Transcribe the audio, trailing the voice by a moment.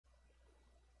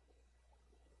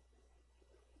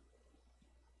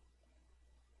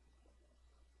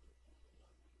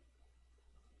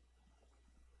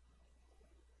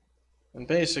And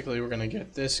basically we're going to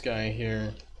get this guy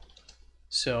here.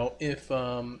 So if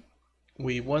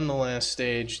we won the last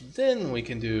stage, then we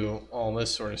can do all this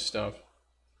sort of stuff.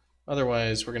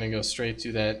 Otherwise, we're going to go straight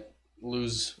to that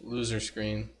loser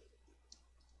screen.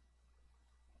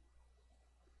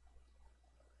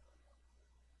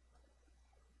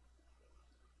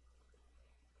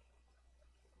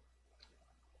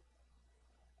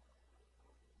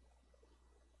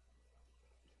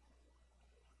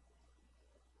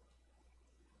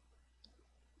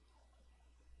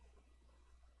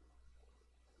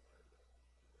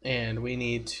 And we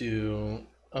need to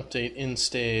update in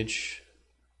stage.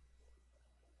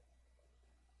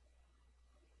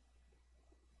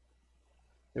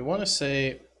 We want to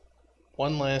say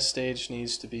one last stage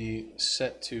needs to be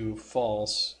set to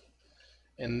false,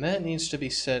 and that needs to be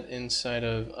set inside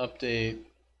of update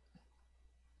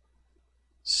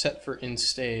set for in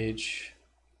stage.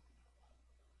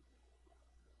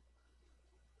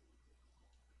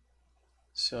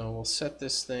 So we'll set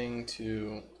this thing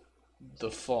to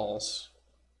the false.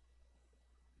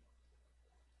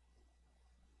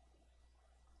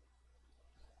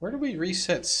 Where do we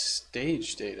reset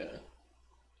stage data?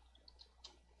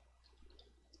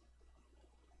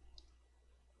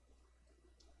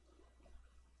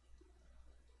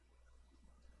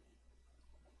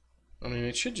 I mean,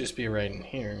 it should just be right in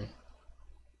here.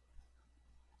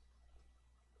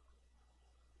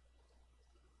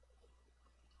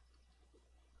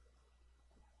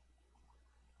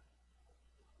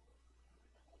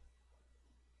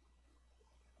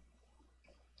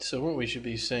 So what we should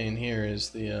be saying here is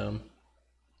the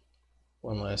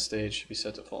one last stage should be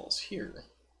set to false here.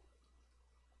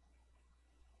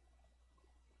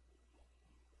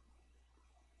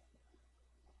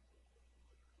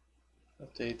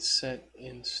 Update set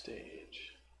in stage.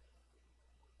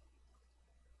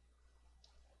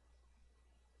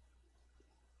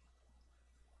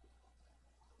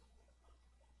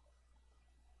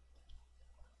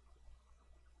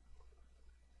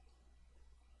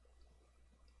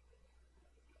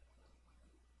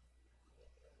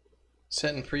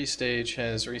 Set in pre-stage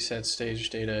has reset stage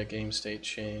data, game state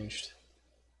changed.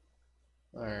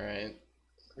 Alright.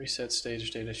 Reset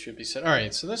stage data should be set.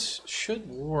 Alright, so this should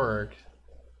work.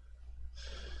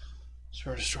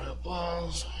 Store destroy the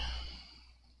balls.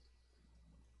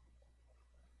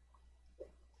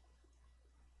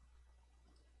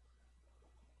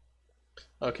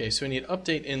 Okay, so we need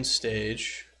update in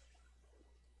stage.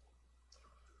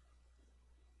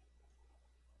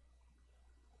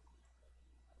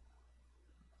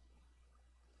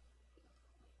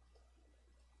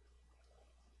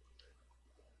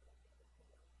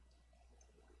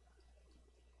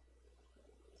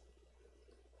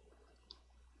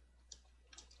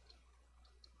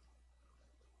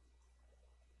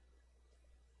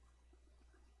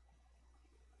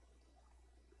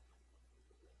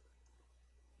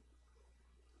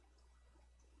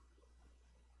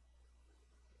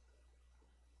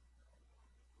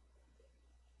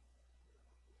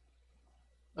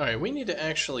 Alright, we need to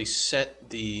actually set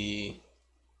a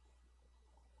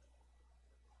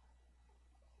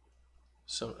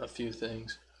few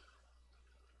things.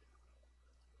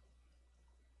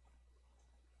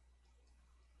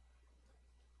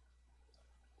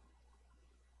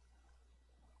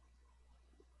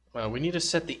 We need to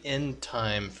set the end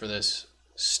time for this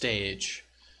stage.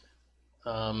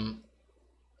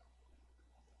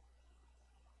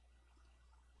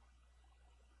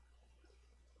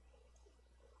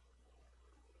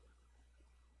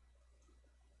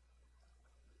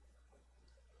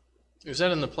 Is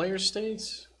that in the player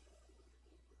states?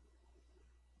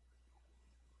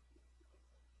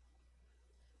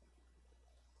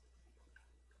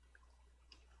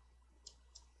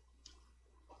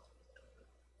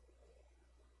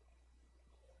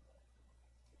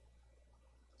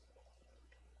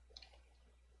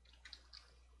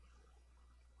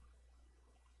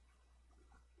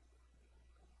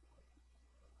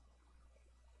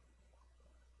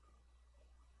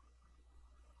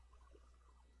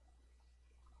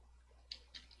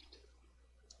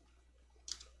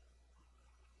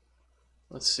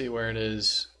 Let's see where it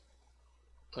is.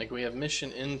 Like we have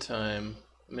mission end time,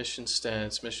 mission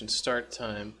stats, mission start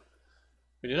time.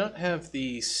 We do not have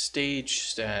the stage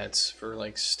stats for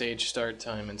like stage start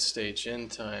time and stage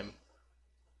end time.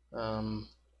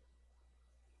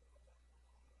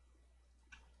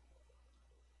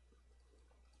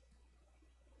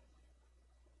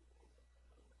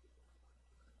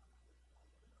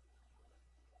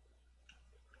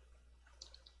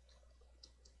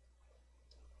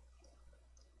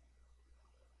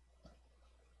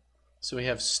 So we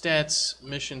have stats,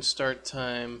 mission start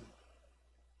time,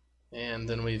 And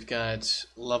then we've got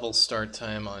level start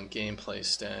time on gameplay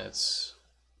stats.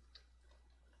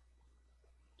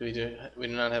 We do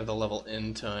not have the level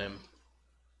end time.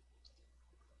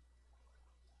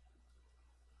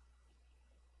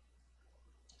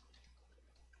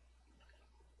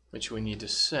 Which we need to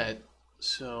set,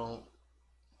 so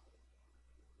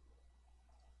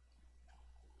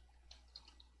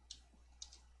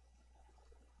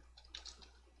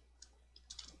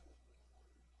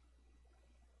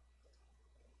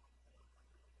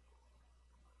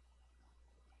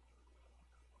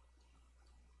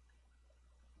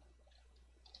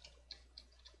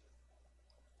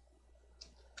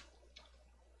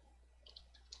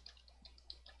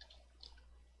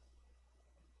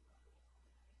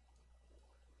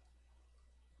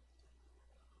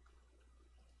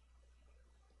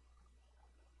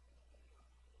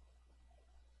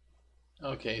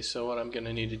okay, so what I'm going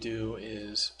to need to do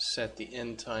is set the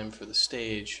end time for the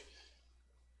stage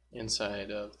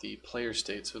inside of the player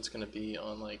state, so it's going to be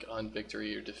on like on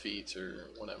victory or defeat or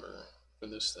whatever for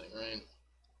this thing, right?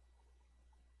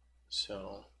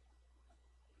 So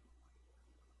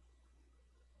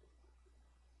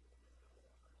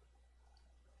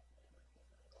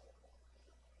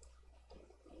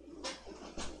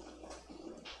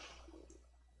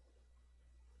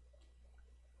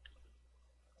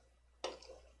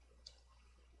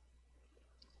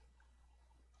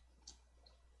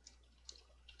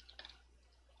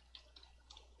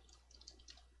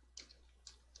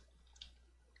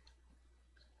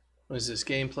what is this?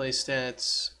 Gameplay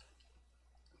stats.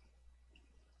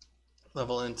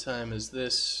 Level end time is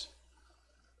this.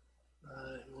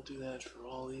 We'll do that for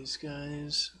all these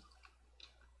guys.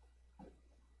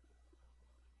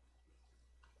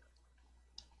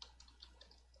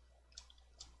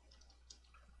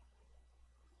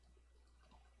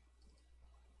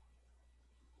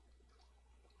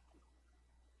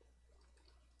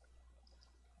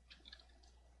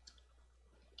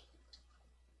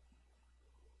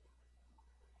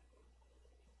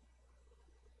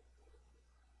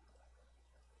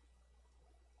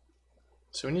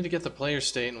 So we need to get the player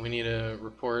state and we need to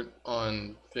report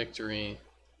on victory.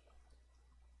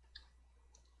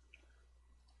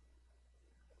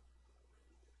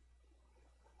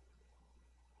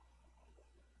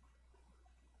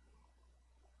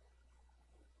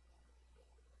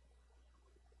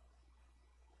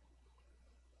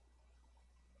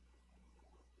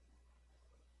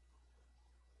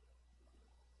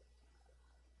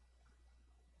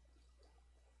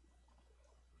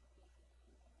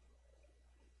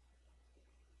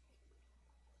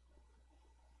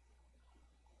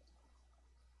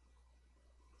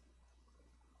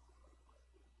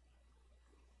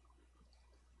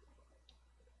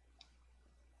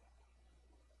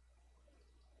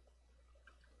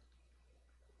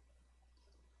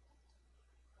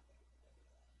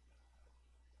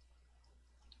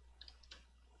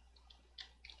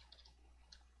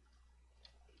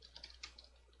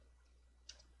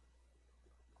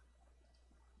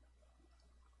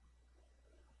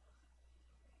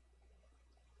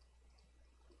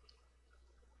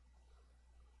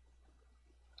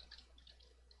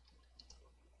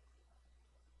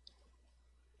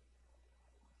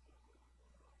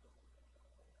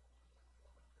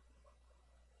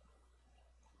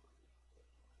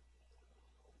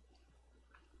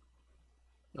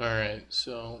 Alright,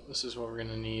 so this is what we're going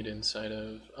to need inside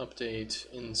of update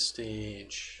in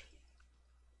stage.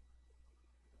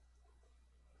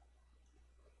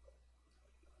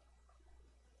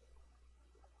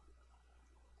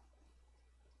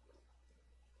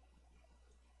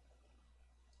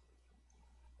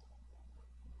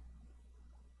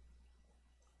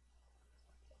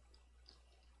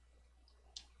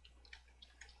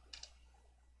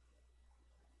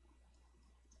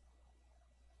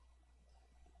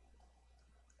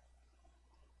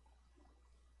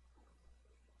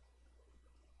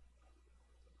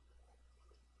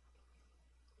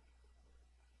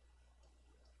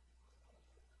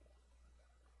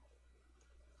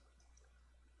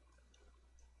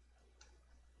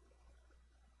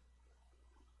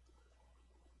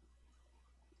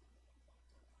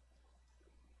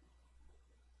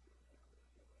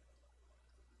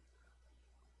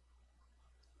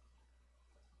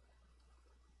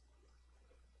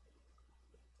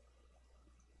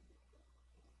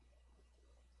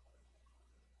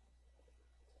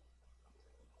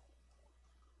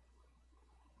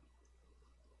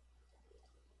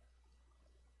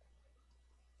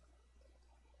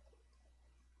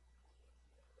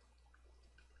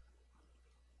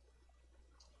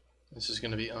 This is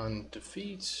going to be on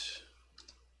defeat.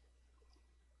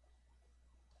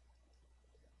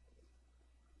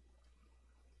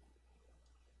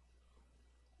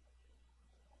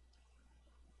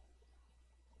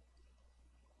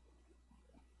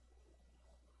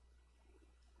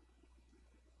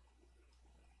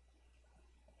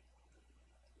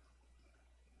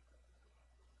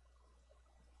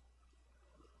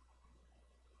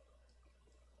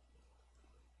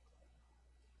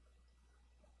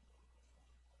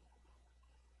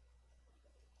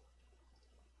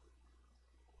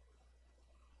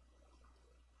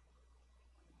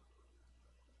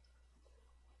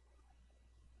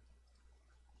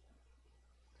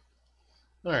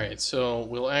 Alright, so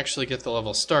we'll actually get the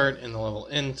level start and the level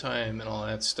end time and all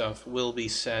that stuff will be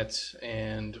set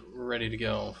and ready to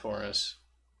go for us.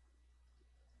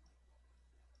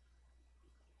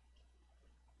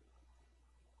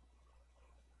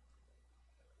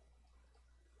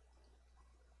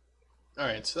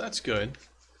 Alright, so that's good.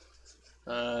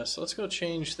 So let's go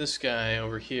change this guy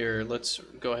over here. Let's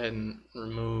go ahead and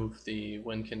remove the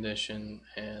win condition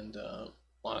and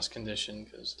loss condition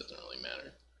because it doesn't really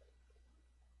matter.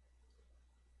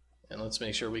 And let's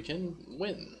make sure we can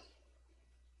win.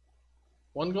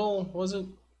 One goal, was it?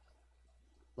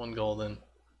 One goal then.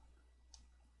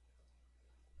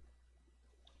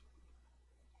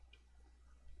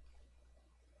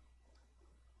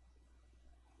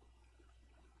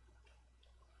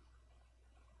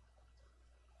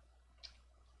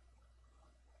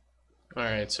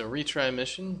 Alright, so retry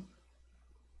mission.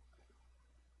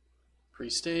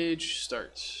 Pre-stage,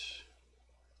 start.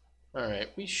 Alright,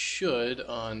 we should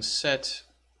on set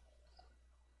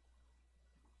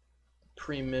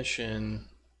pre-mission,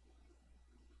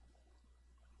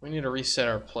 we need to reset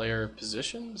our player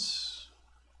positions.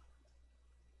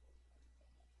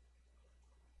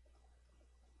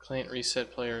 Client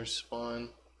reset players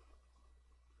spawn.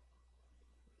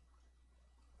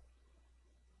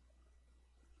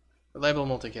 Reliable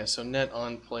multicast, so net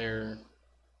on player,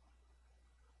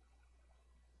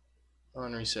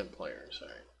 on reset players,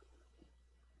 alright.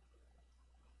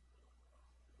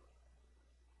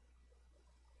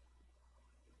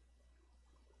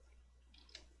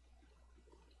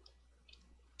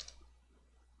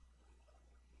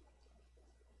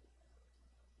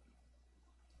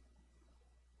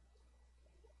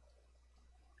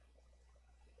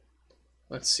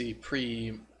 Let's see,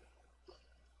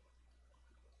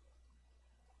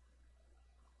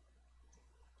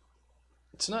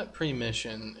 it's not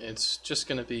pre-mission, it's just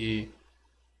going to be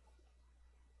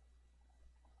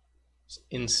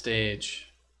in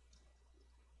stage.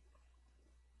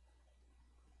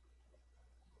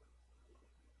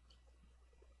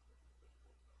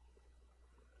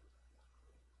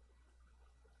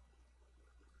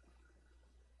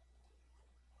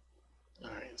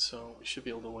 Alright, so we should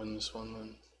be able to win this one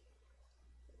then.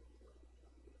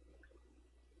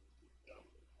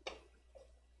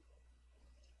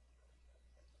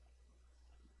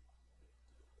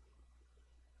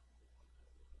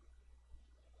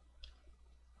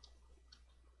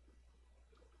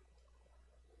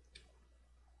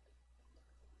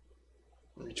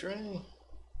 Retry,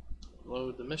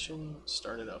 load the mission,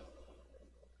 start it up.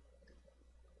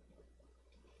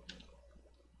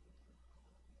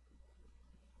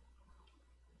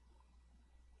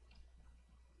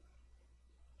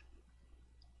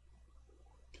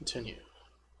 Continue,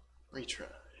 retry.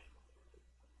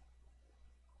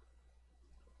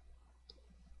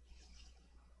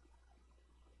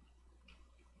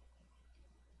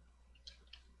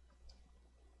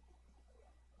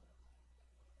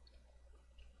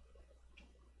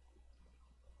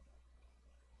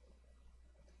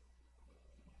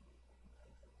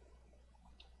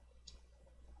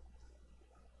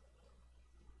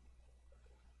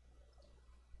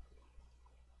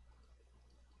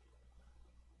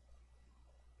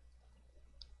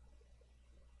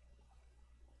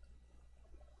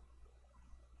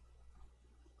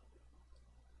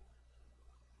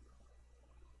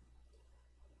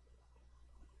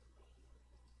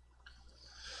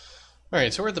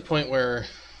 Alright, so we're at the point where,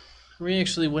 are we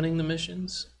actually winning the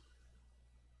missions?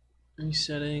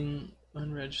 Resetting,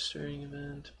 unregistering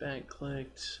event, back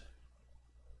clicked.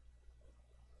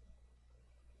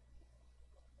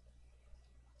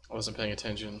 I wasn't paying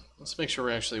attention. Let's make sure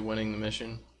we're actually winning the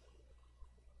mission.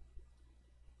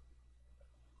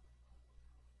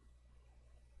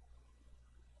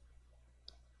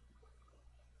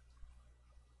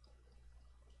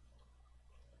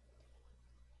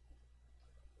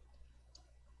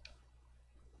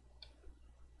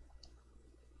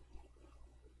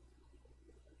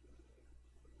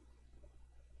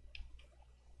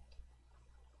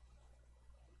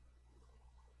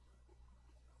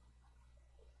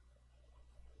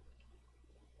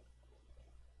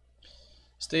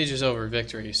 Stage is over,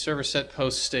 victory. Server set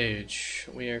post stage.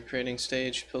 We are creating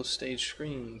stage, post stage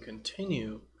screen.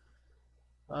 Continue.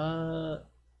 On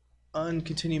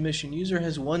continue mission, user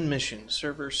has one mission.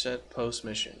 Server set post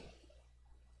mission.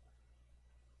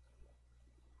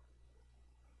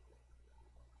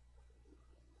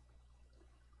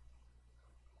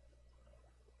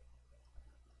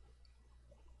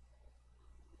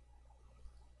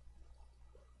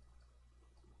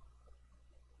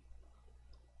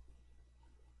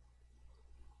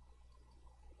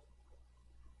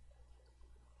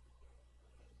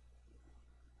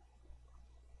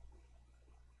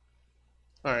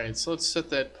 Alright, so let's set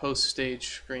that post stage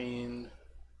screen.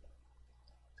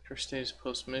 First stage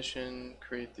post mission,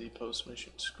 create the post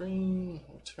mission screen,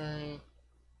 return.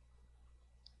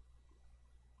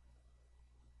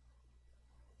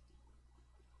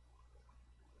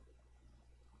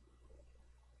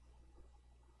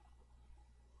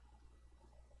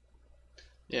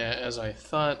 Yeah, as I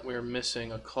thought, we're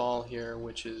missing a call here,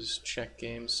 which is check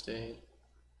game state.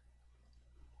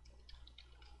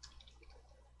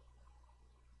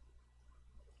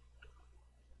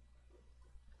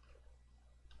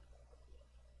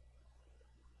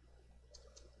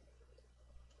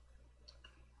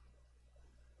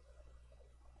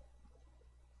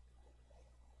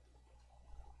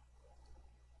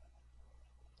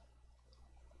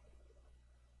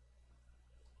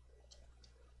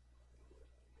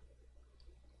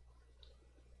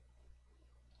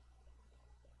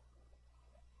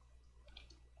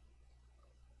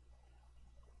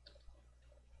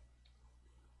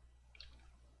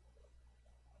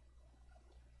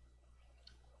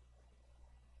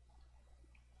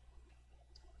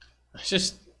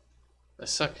 I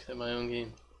suck at my own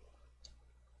game.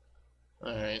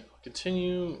 Alright,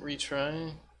 continue,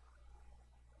 retry.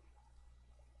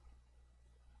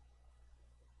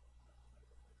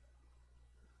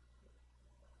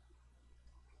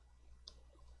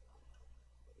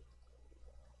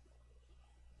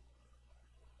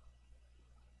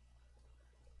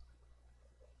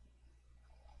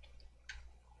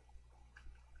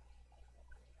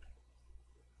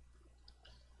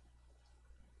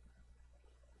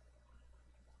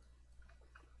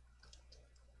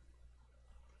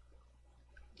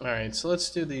 Alright, so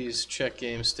let's do these check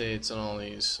game states on all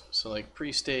these. So like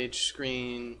pre-stage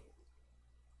screen,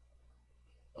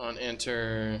 on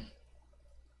enter,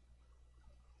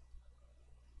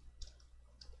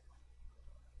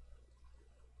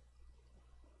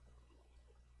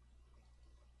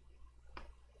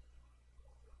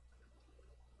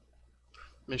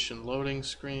 mission loading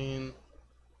screen.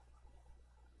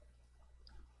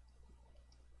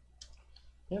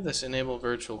 We have this enable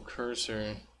virtual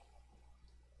cursor.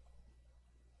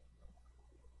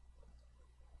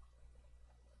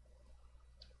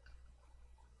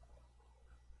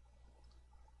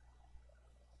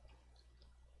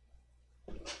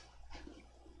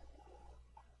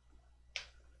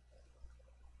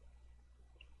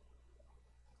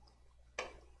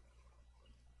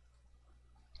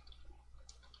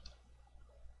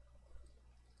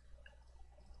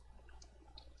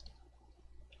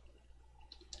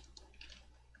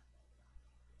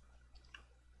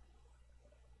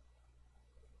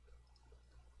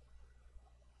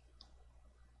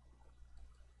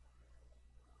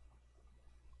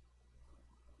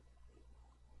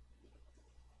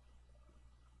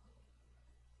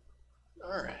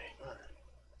 Alright.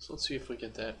 So let's see if we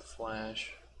get that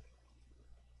flash.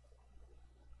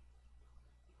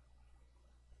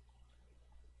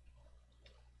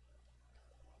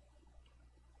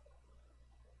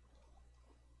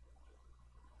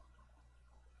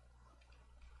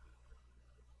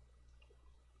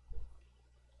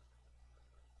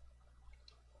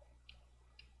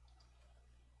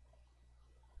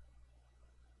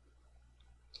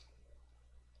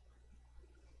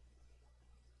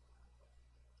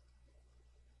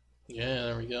 Yeah,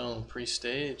 there we go.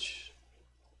 Pre-stage.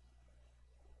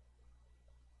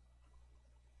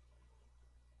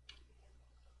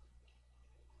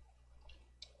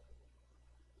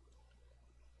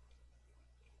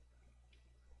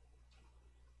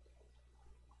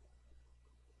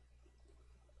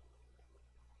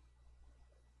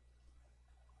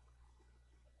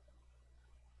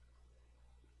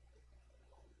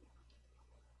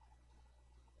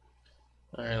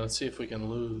 Alright, let's see if we can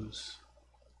lose.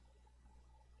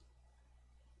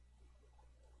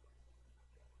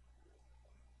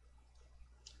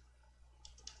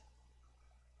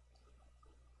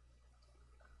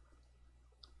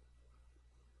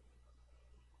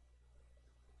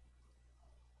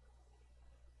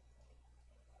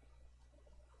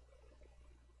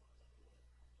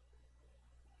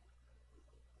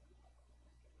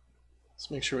 Let's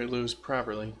make sure we lose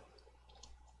properly.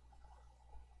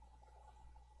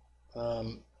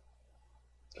 And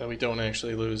we don't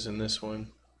actually lose in this one.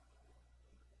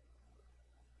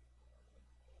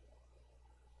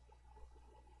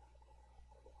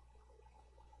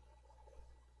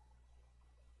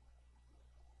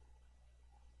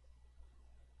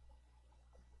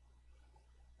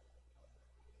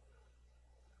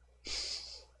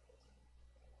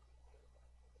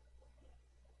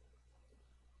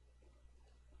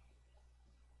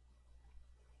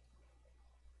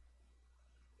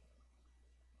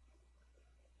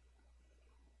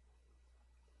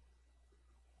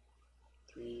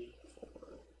 3, 4,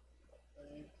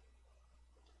 5.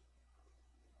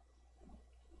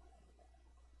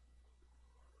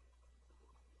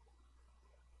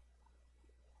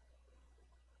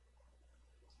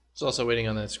 It's also waiting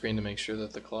on that screen to make sure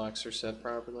that the clocks are set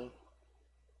properly.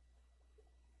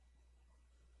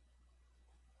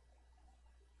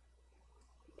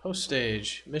 Post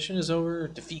stage. Mission is over.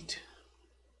 Defeat.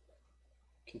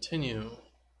 Continue.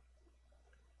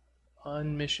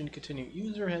 On mission, continue.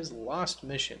 User has lost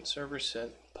mission. Server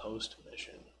set post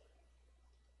mission.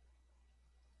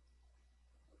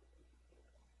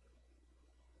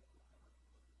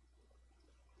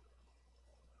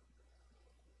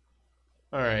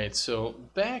 Alright, so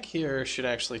back here should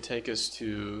actually take us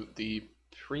to the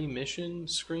pre-mission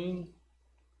screen.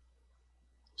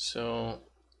 So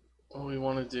what we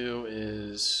want to do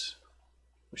is,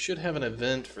 we should have an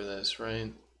event for this,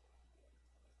 right?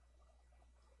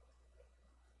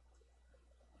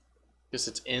 Guess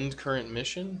it's end current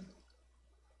mission.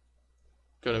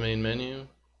 Go to main menu.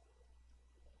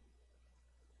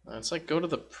 It's like go to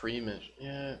the pre-mission.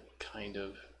 Yeah, kind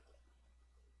of.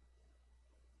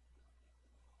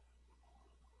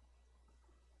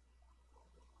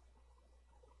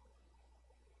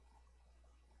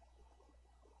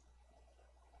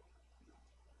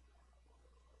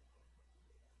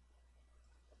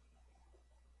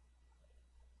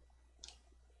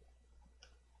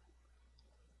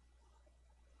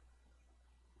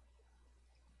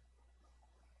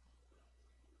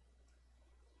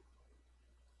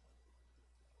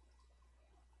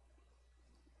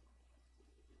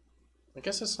 I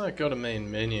guess it's not go to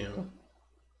main menu.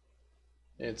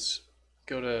 It's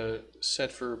go to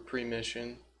set for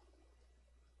pre-mission.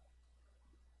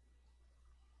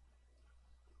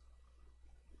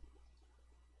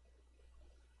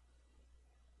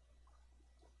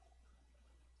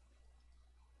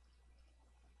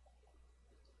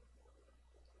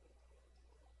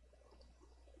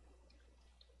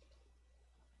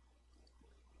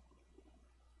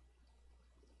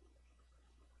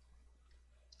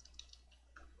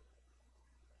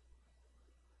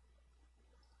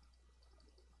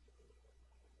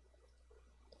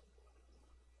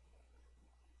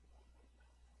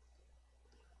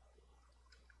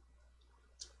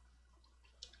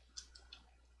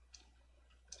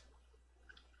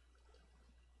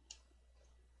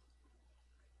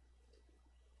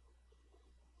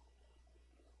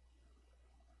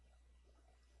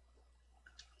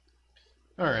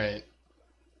 Alright,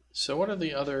 so what are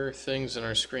the other things in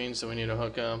our screens that we need to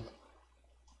hook up?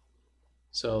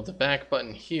 So the back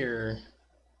button here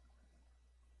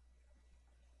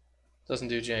doesn't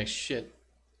do jack shit.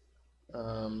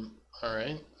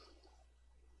 Alright,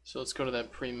 so let's go to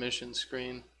that pre-mission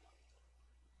screen.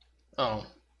 Oh,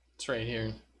 it's right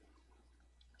here.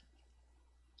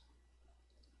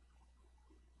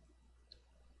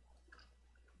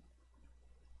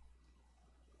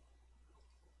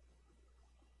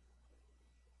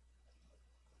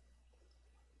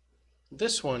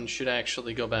 This one should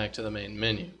actually go back to the main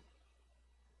menu.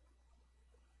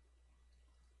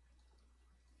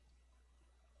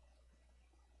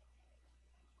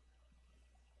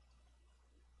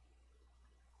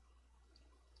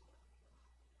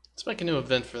 Let's make a new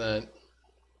event for that.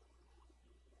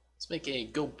 Let's make a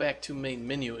go back to main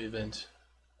menu event.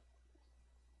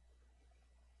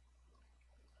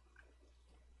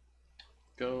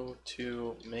 Go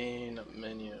to main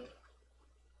menu.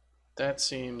 That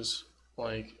seems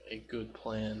like a good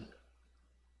plan.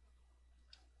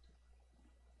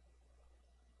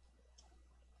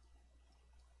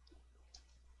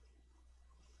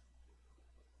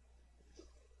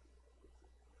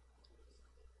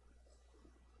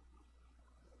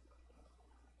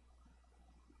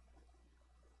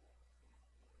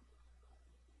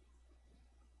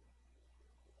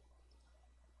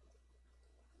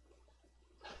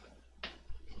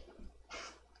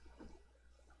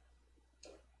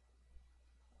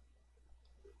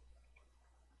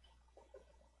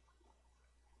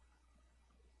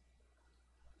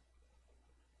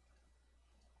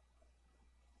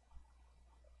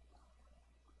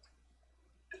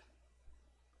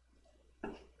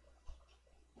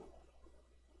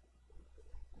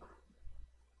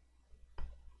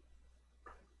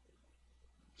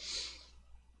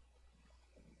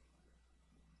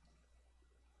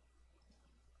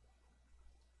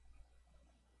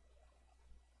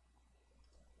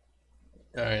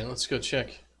 Alright, let's go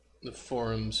check the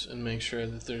forums and make sure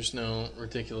that there's no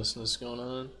ridiculousness going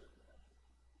on.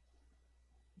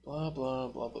 Blah, blah,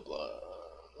 blah, blah, blah.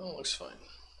 Oh, looks fine.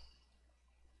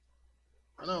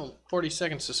 I know, 40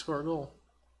 seconds to score a goal.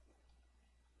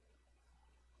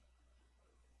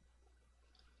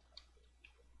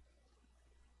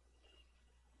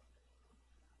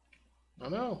 Oh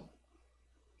no.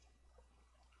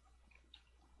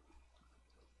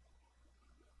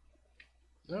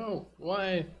 No,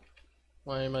 why?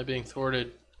 Why am I being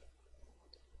thwarted?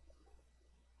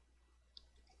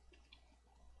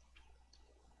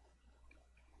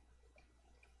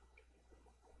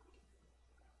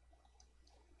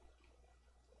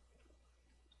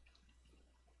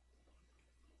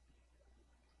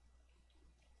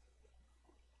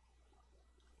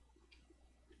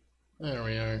 There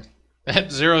we are.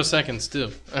 At 0 seconds,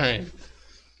 too. Alright.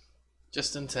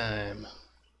 Just in time.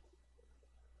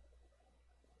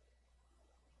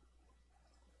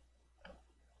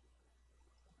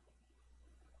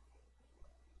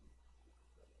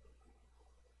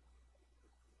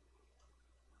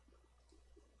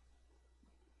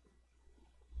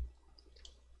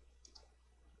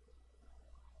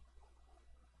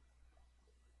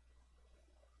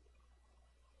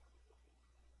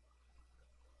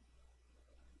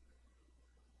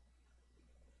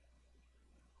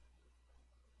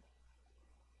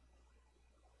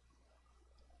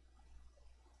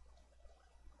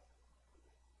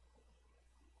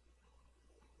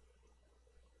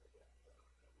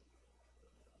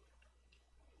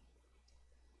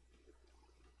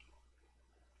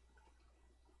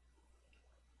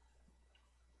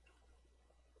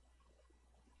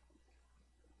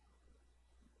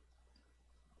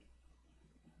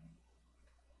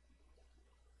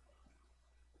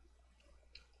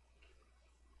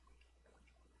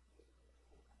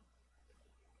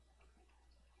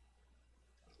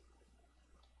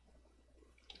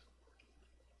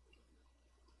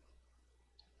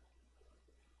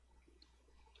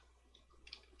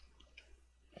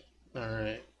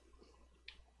 Alright.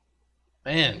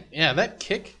 Man, yeah, that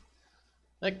kick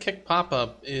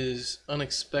pop-up is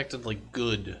unexpectedly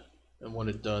good at what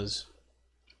it does.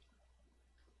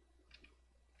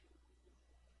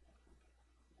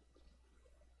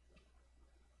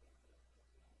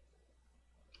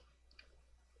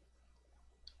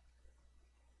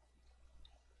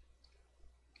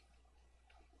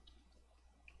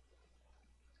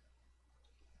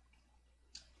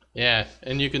 Yeah,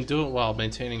 and you can do it while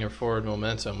maintaining your forward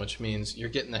momentum, which means you're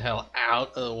getting the hell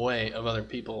out of the way of other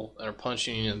people that are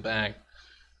punching you in the back.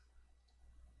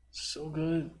 So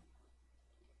good.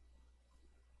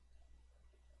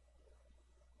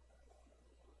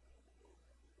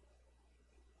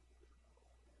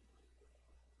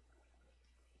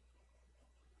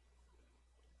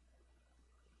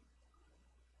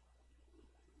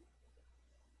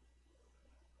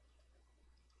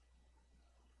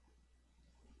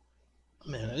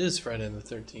 Man, it is Friday the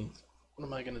 13th. What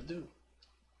am I gonna do?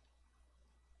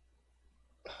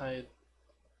 Hide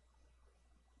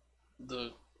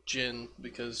the gin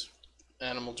because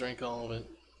Animal drank all of it.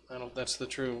 I don't. That's the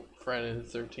true Friday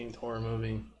the 13th horror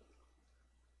movie.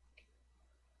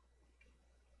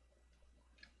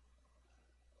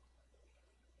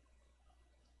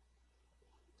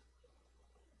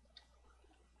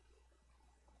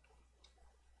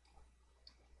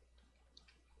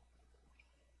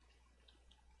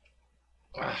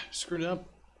 Ah, screwed up.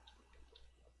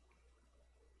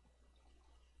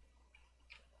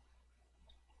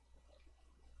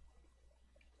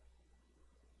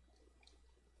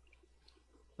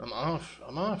 I'm off.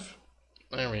 I'm off.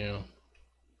 There we go.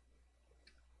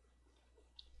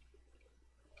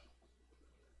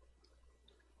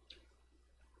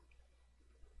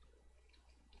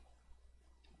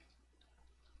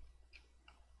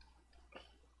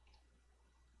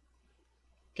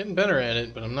 Getting better at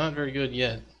it, but I'm not very good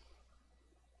yet.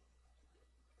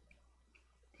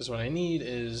 Because what I need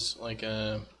is like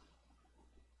to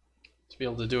be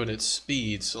able to do it at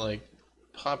speed. So like,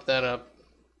 pop that up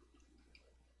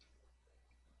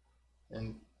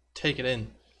and take it in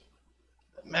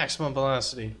at maximum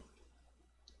velocity.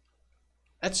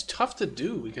 That's tough to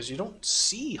do because you don't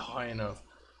see high enough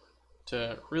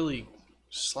to really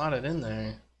slot it in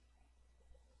there.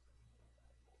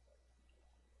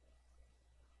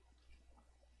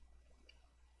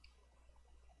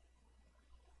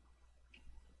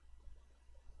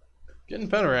 Getting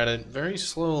better at it very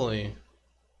slowly.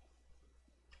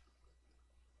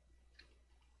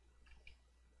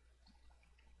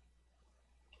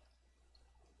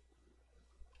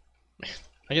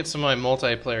 I get some of my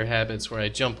multiplayer habits where I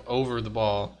jump over the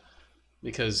ball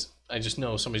because I just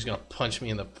know somebody's gonna punch me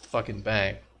in the fucking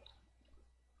back.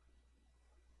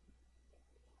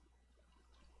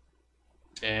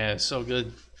 Yeah, it's so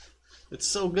good. It's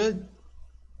so good.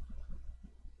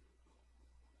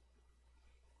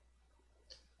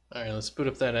 Alright, let's boot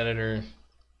up that editor.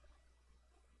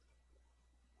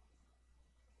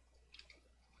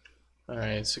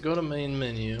 Alright, so go to main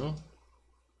menu.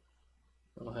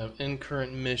 I'll have in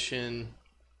current mission.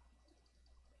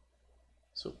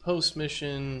 So post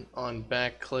mission on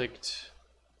back clicked.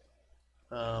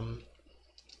 So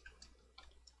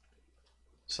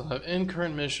I'll have in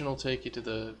current mission will take you to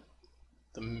the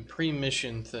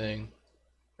pre-mission thing,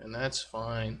 and that's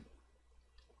fine.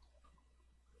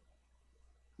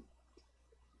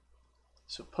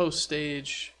 So post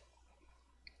stage,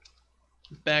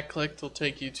 back clicked will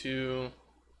take you to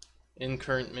in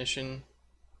current mission.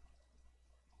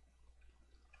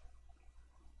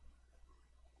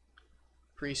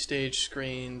 Pre-stage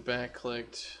screen, back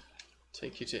clicked,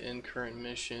 take you to in current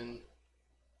mission.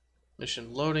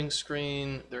 Mission loading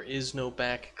screen, there is no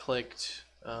back clicked.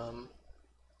 I'm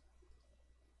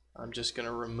just going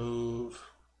to remove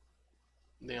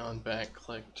the on back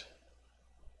clicked.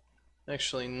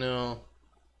 Actually, no.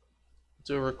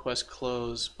 Do a request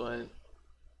close, but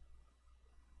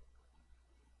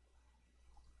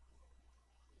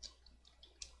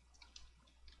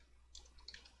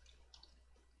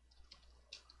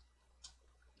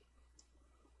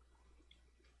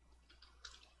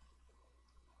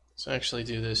let's actually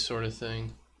do this sort of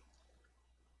thing.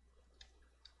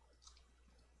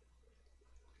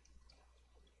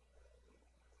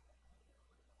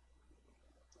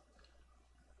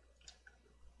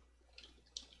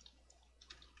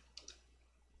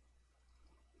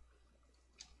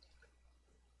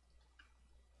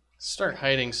 Start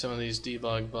hiding some of these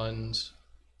debug buttons.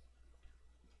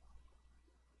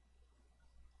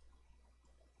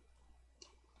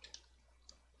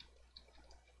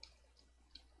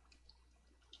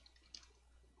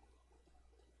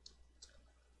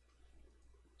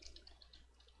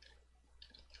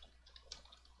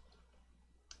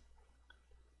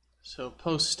 So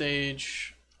post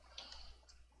stage,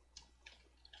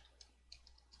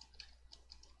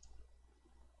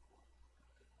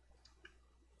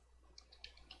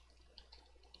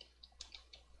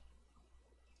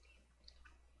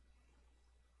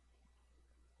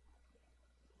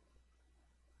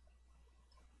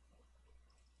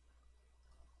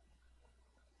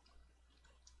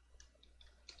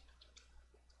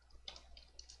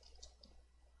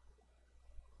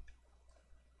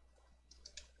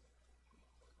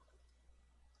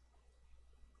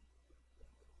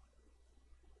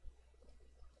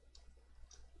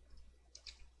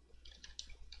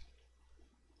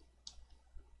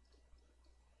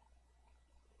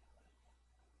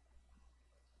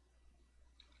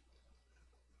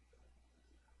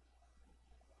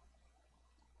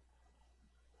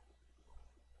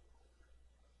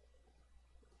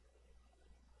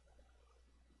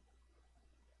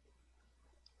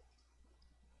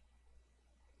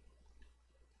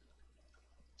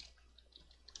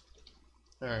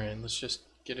 alright, let's just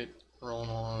get it rolling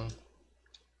along.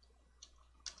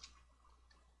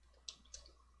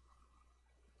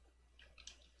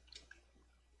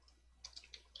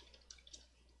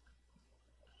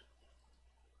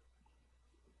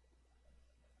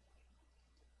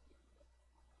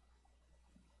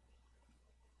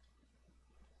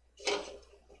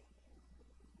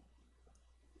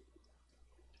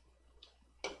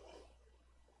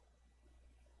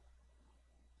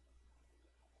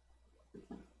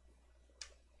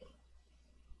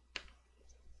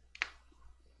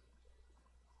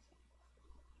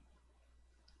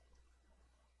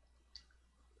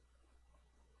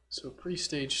 So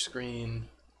pre-stage screen,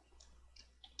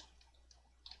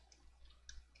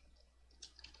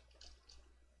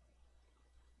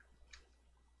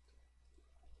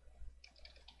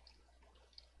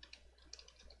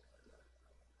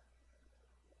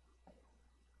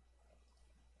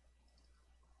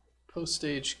 post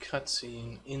stage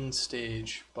cutscene, in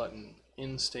stage button,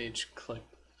 in stage click.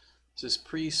 Is this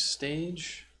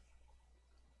pre-stage?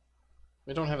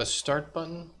 We don't have a start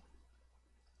button?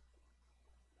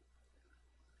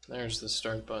 There's the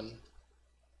start button.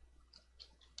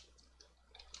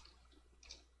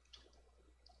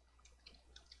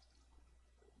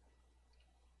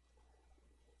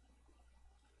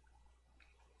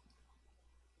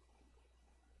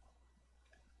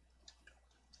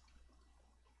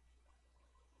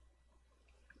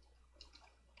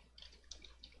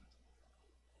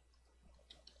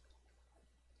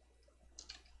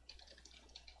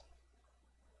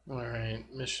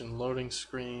 Alright, mission loading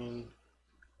screen.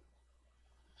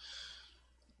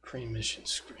 Pre-mission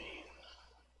screen.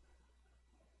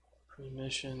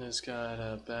 Pre-mission has got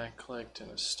a back clicked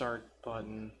and a start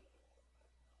button.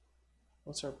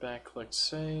 What's our back click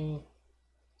say?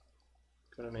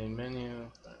 Go to main menu.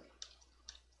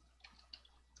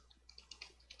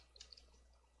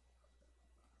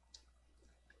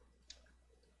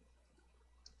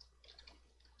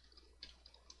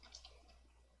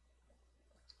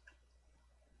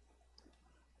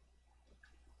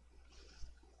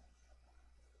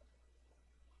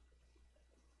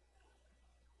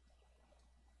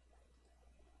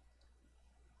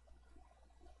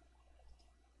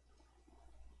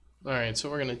 Alright, so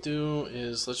what we're going to do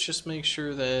is let's just make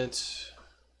sure that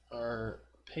our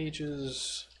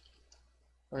pages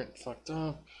aren't fucked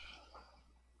up.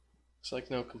 Looks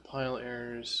like no compile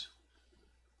errors.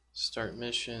 Start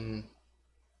mission.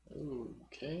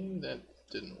 Okay, that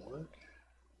didn't work.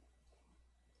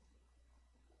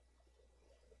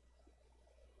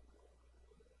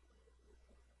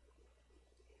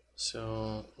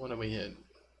 So, what did we hit?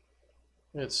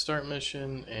 We had start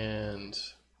mission and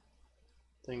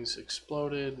things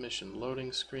exploded. Mission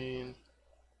loading screen.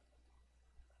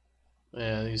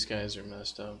 Yeah, these guys are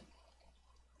messed up.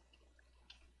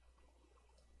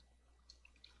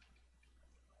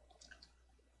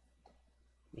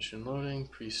 Mission loading,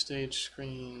 pre-stage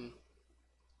screen,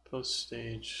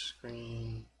 post-stage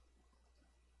screen,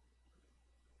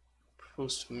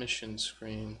 post-mission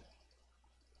screen.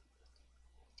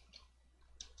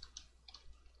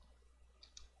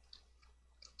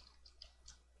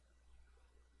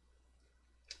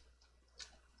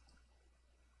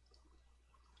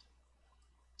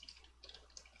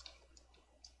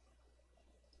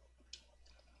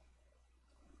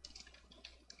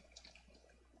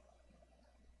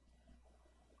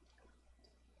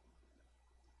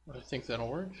 I think that'll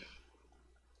work.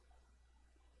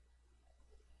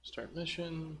 Start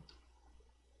mission.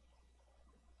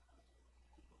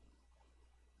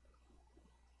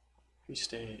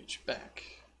 Pre-stage, back.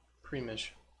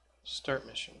 Pre-mission. Start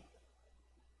mission.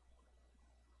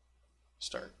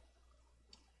 Start.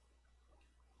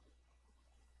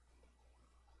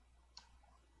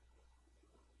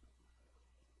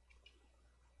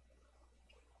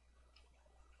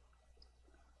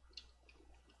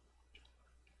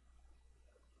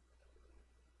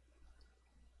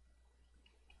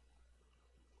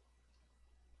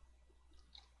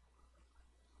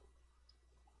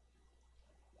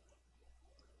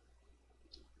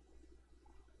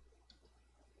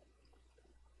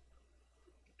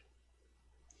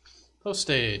 Post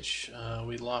stage,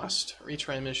 we lost.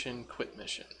 Retry mission, quit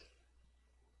mission.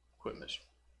 Quit mission.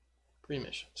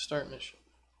 Pre-mission, start mission.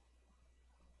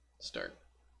 Start.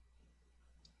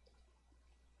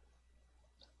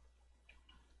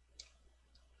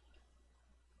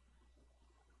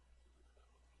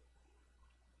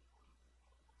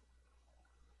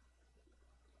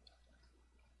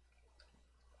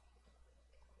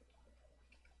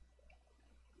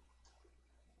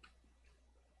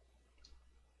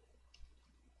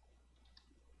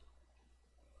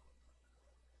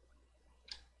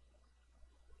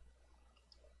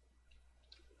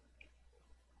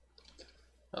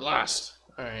 I lost.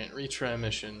 Alright, retry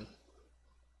mission.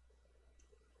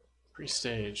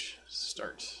 Pre-stage,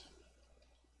 start.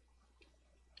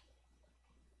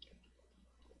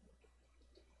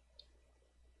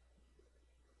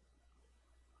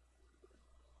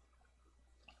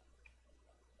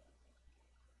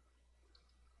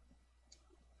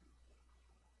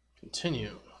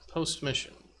 Continue. Post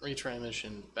mission. Retry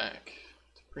mission. Back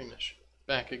to pre-mission.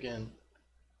 Back again.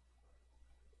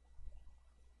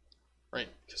 Right,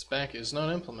 because back is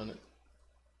not implemented.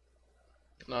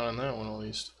 Not on that one, at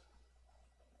least.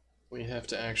 We have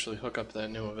to actually hook up that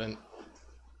new event.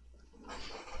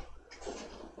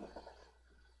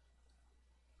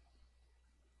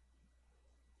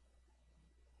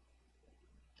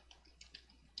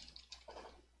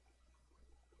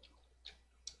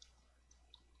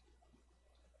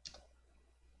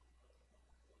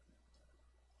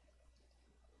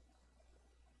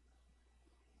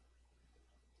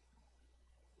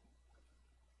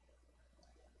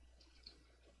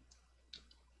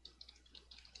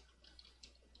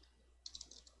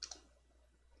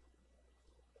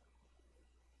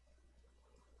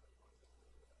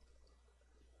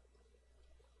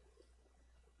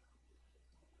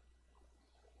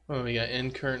 Oh, we got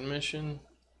end current mission.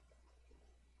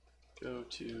 Go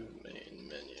to main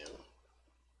menu.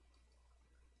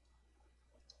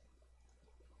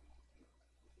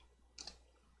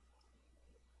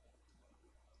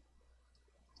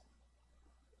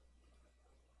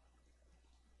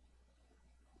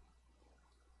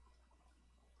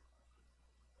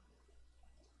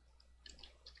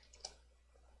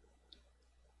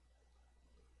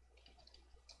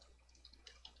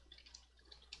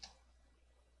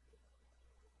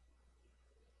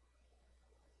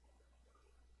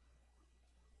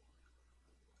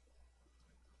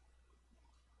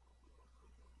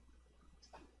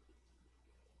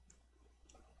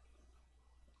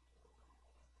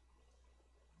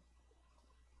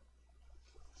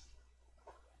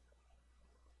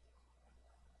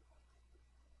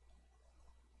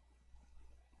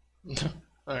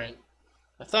 Alright.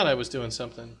 I thought I was doing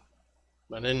something,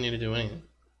 but I didn't need to do anything.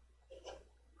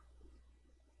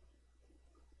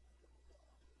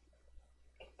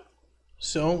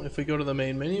 So if we go to the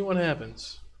main menu, what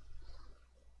happens?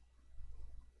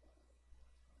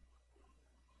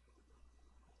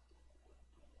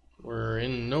 We're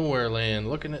in nowhere land,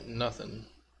 looking at nothing.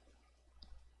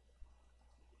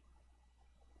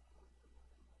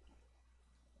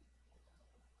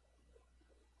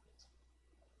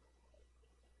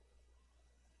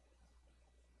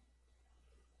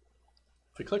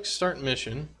 If we click Start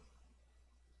Mission,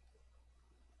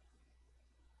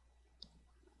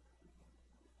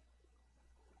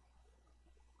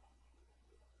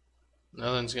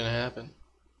 nothing's going to happen.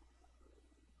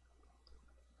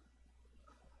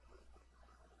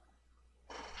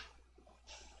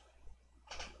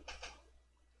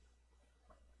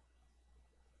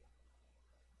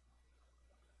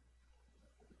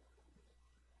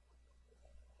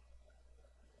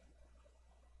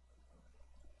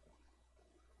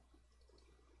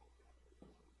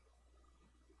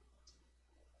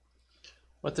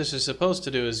 What this is supposed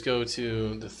to do is go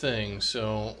to the thing.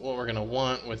 So what we're going to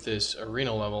want with this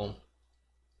arena level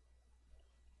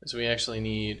is we actually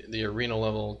need the arena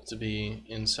level to be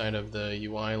inside of the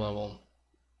UI level.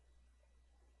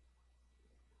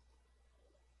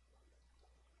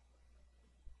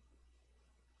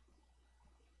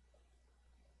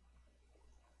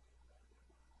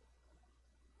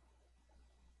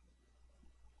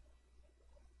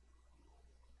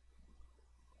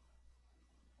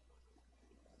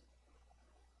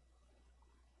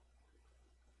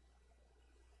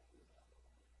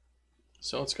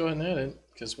 So let's go ahead and add it,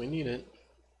 because we need it.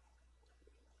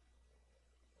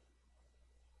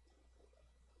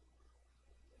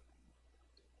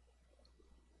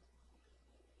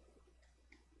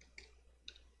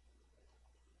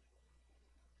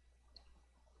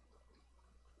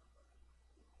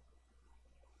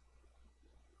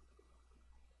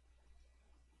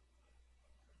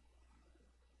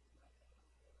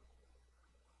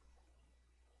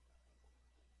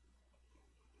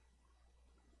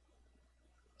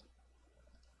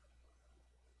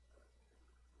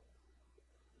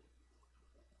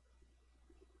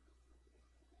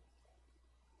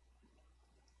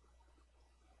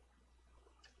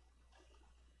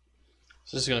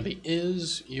 So this is going to be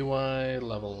is UI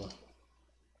level.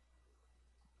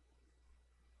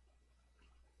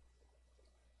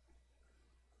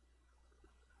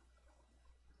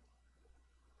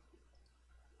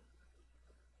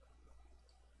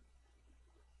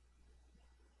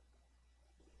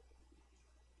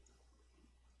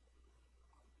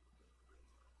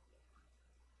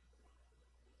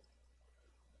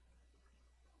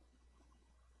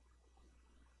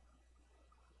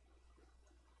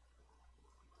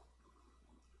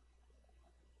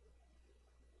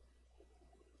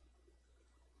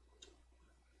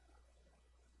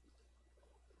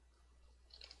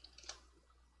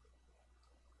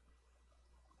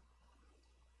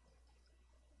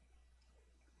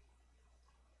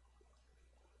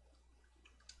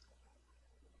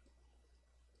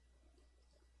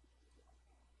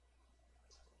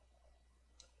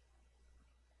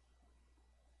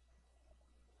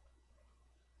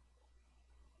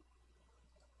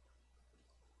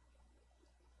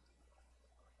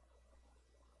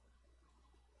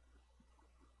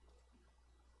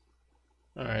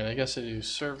 Alright, I guess I do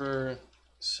server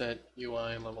set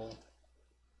UI level.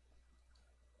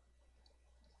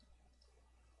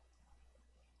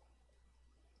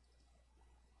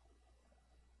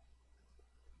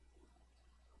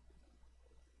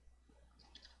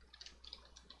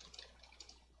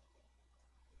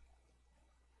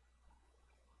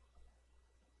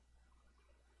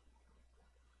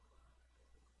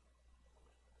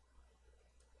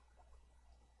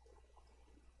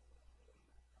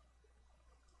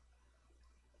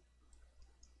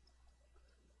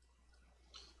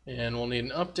 And we'll need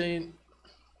an update.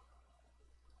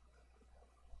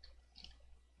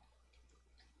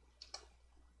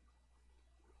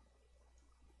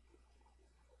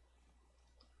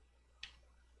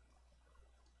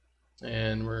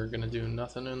 And we're going to do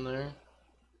nothing in there.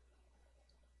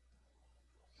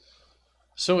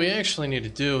 So what we actually need to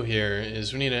do here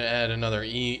is we need to add another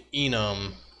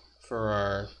enum for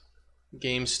our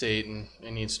game state, and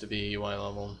it needs to be UI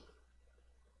level.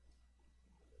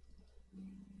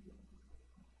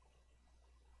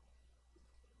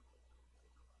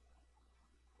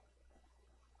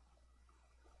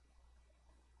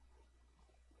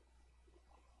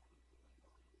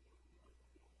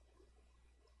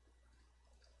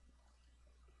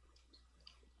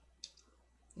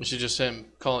 We should just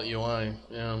call it UI,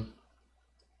 yeah.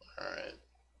 Alright.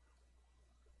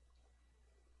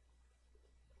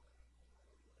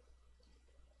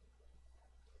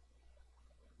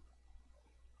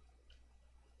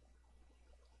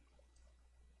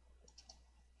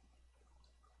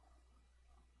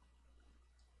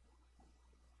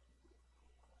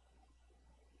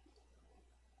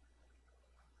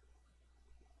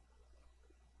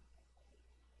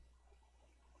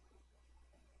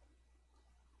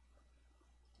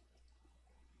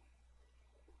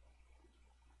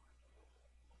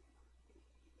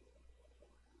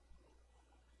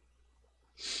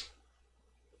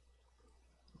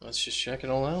 Let's just check it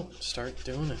all out. Start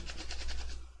doing it.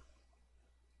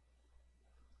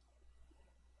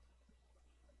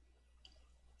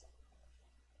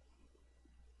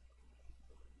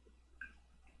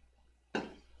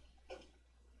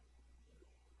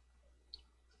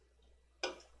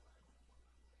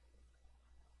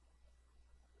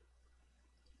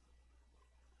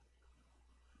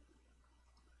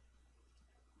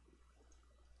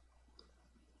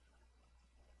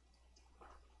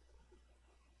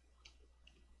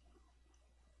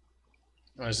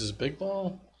 Oh, this is a big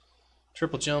ball.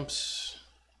 Triple jumps.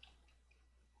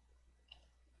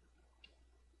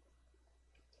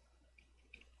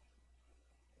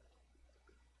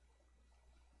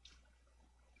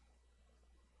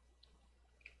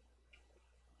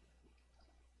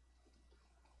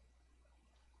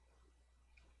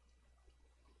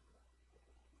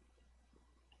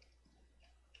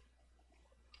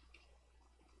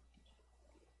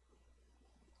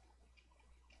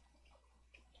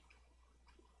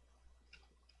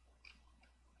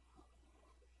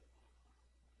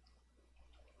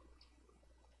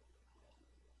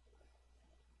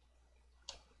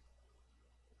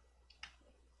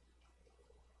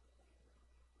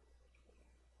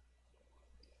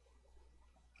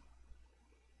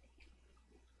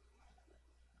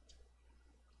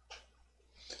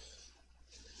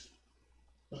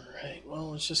 Alright,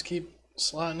 well, let's just keep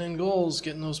slotting in goals,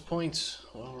 getting those points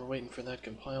while we're waiting for that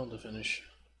compile to finish.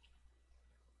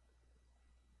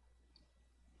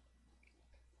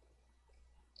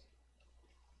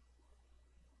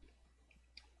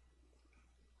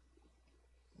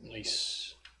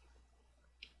 Nice.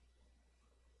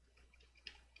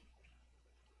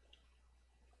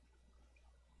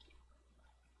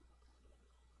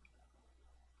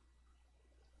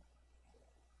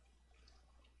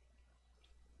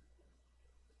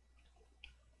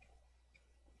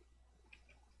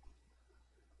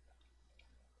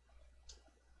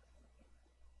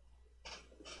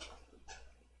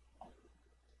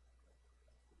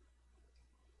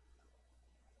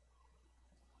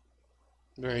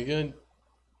 Very good.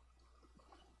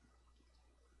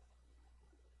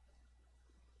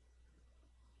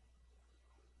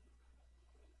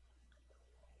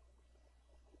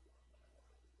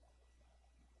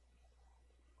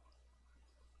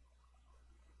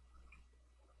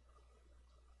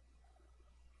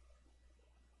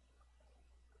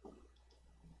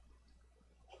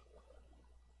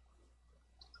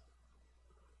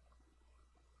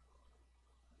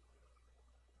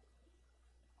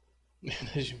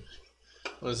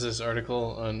 What is this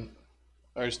article on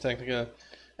Ars Technica?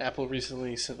 Apple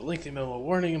recently sent a lengthy memo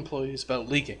warning employees about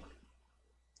leaking.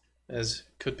 As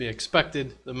could be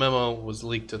expected, the memo was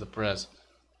leaked to the press.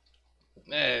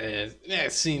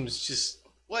 That seems just...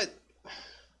 What?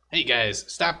 Hey guys,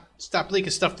 stop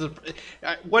leaking stuff to the...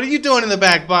 What are you doing in the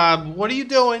back, Bob? What are you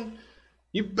doing?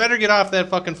 You better get off that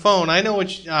fucking phone. I know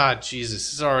what you... Ah,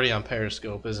 Jesus. It's already on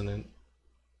Periscope, isn't it?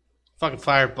 Fucking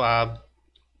fire, Bob.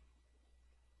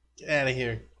 Get out of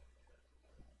here.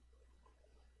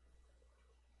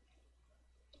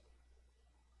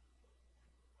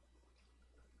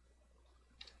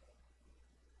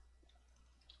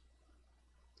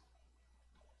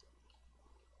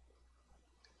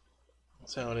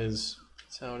 That's how it is.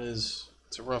 That's how it is.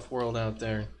 It's a rough world out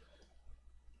there.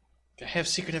 I have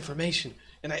secret information,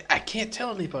 and I can't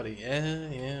tell anybody.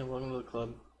 Yeah, welcome to the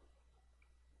club.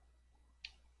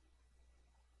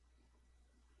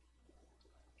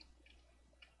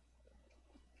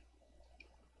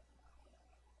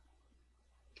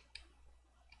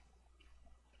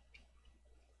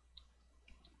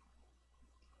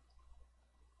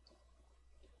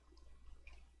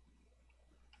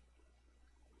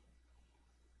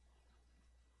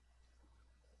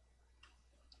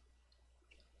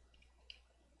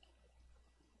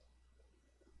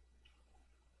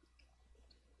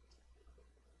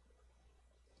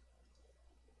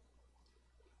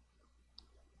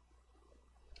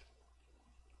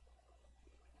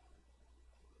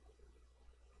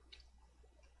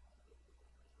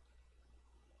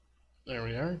 There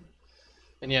we are.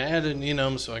 And yeah, I added an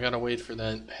enum, so I gotta wait for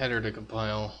that header to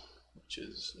compile, which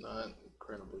is not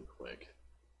incredibly quick.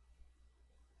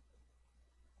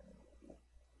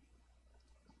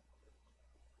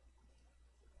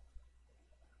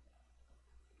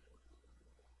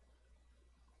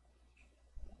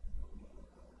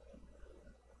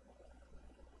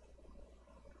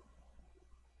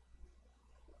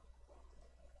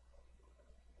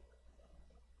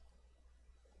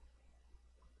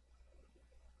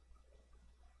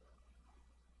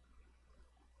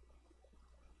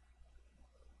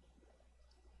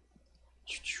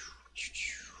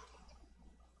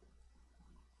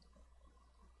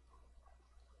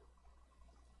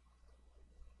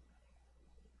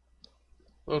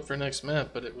 vote for next map,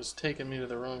 but it was taking me to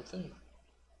the wrong thing.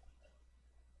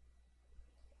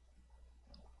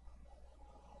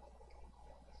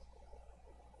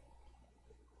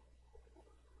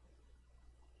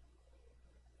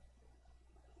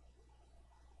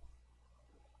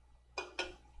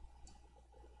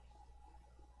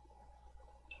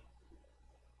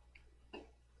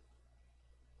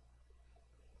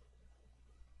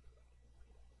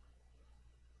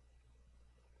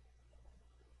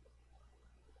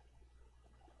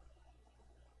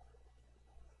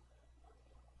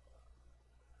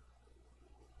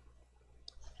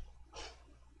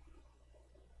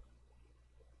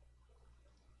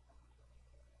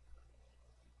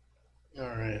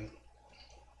 Alright.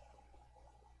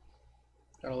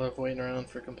 Gotta love waiting around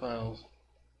for compiles.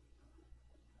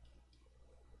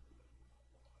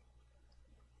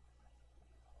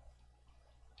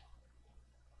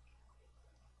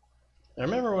 I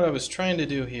remember what I was trying to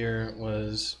do here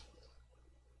was,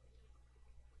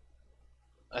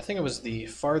 I think it was the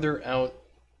farther out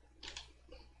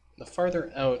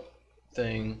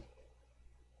thing.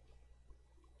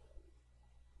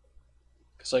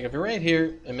 Because like if you're right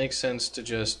here, it makes sense to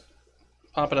just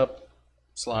pop it up,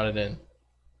 slot it in.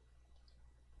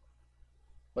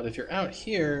 But if you're out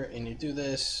here and you do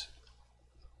this,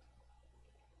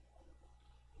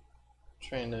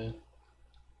 trying to,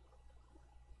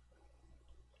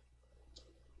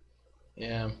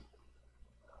 yeah.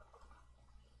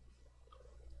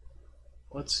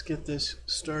 Let's get this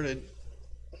started.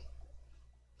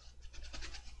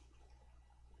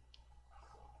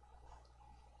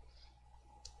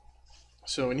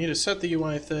 So we need to set the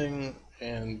UI thing,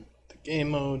 and the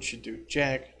game mode should do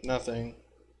jack, nothing.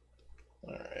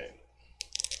 Alright.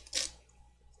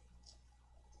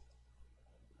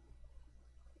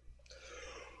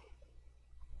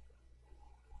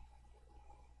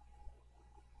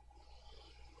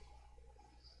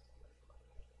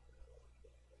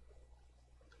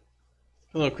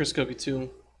 Hello, Chris Copy 2.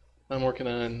 I'm working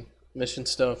on mission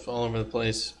stuff all over the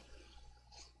place.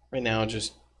 Right now,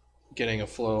 just getting a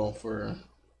flow for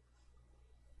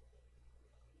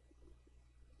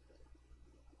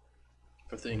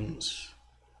things.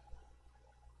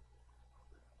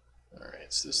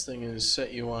 Alright, so this thing is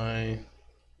set UI.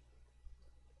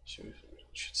 Should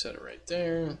set it right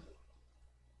there.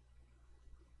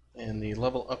 And the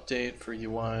level update for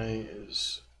UI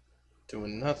is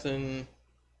doing nothing.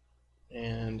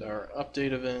 And our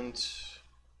update event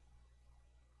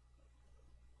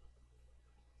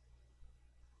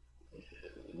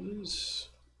is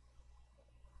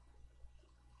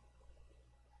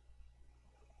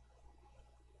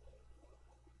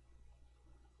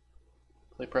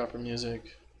play proper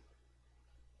music.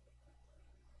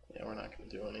 Yeah, we're not going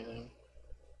to do anything.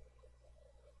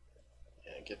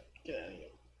 Yeah, get out of here.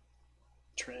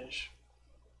 Trash.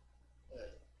 Right.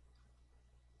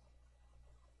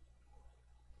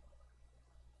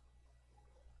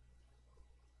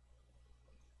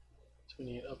 So we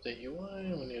need update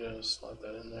UI, we need to slot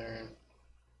that in there.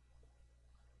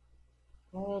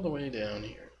 All the way down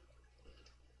here.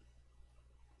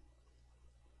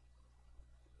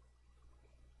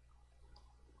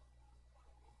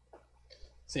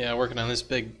 So yeah, working on this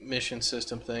big mission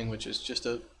system thing, which is just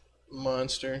a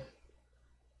monster.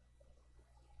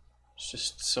 There's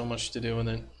just so much to do with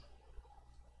it.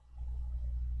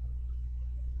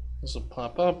 This will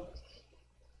pop up.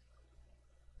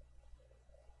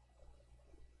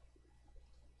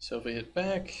 So if we hit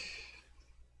back,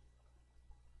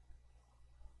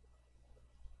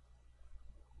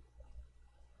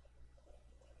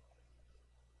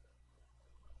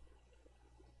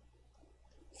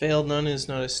 failed none is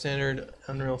not a standard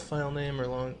Unreal file name or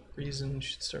long reason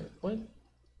should start. What?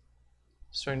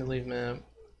 Starting to leave map.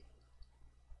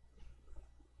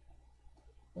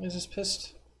 Why is this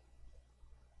pissed?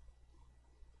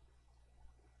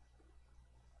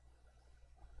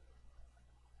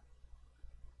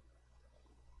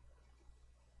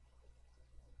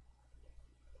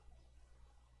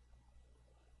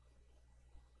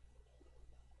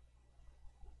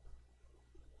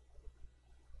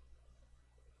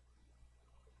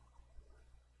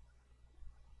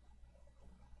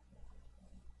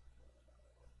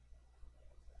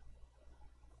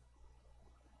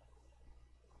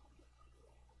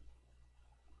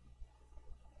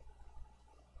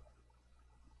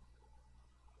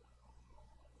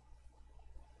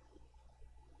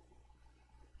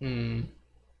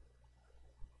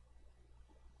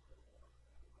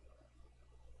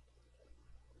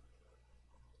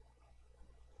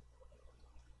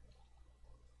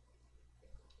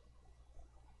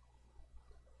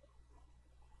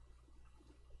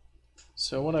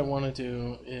 So what I want to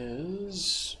do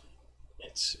is,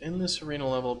 it's in this arena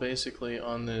level basically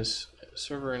on this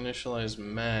server initialized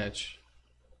match.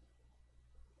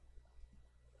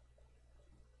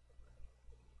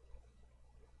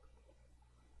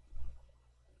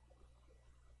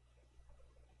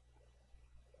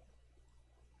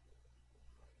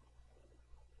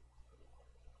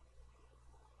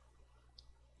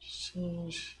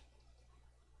 Change.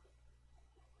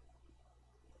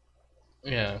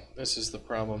 Yeah, this is the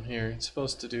problem here. It's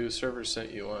supposed to do server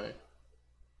set UI.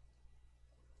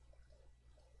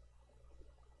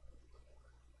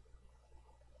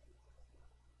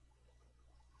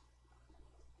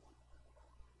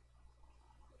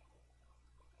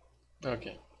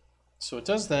 Okay, so it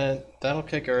does that. That'll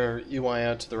kick our UI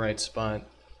out to the right spot,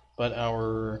 but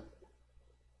our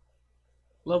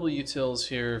level utils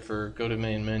here for go to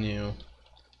main menu.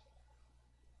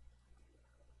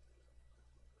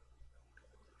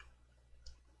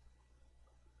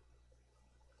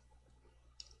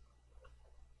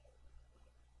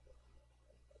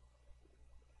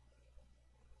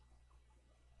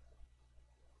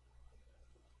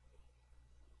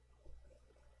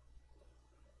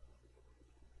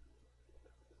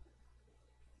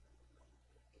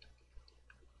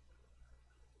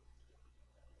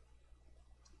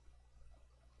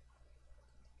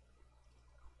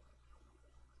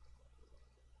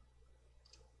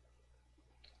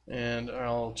 And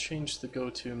I'll change the go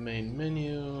to main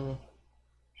menu.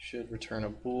 Should return a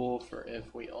bool for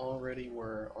if we already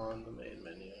were on the main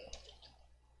menu.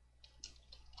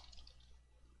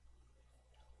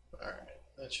 Alright,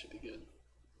 that should be good.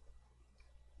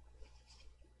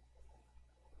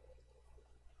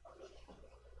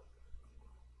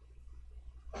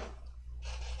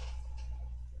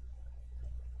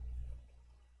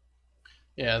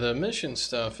 Yeah, the mission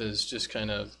stuff is just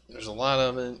kind of, there's a lot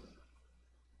of it.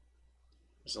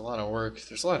 There's a lot of work.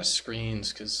 There's a lot of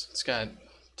screens because it's got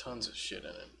tons of shit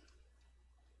in it.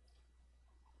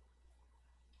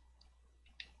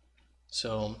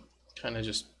 So, kind of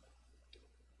just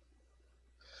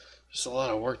a lot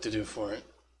of work to do for it.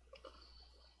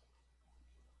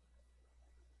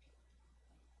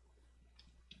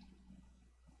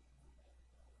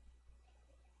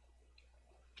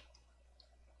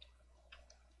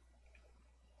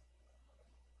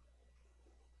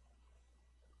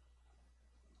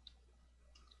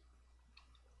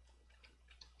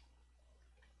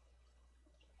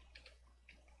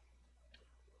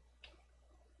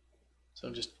 So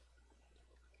I'm just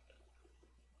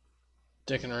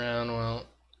dicking around while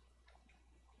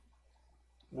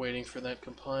waiting for that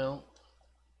compile.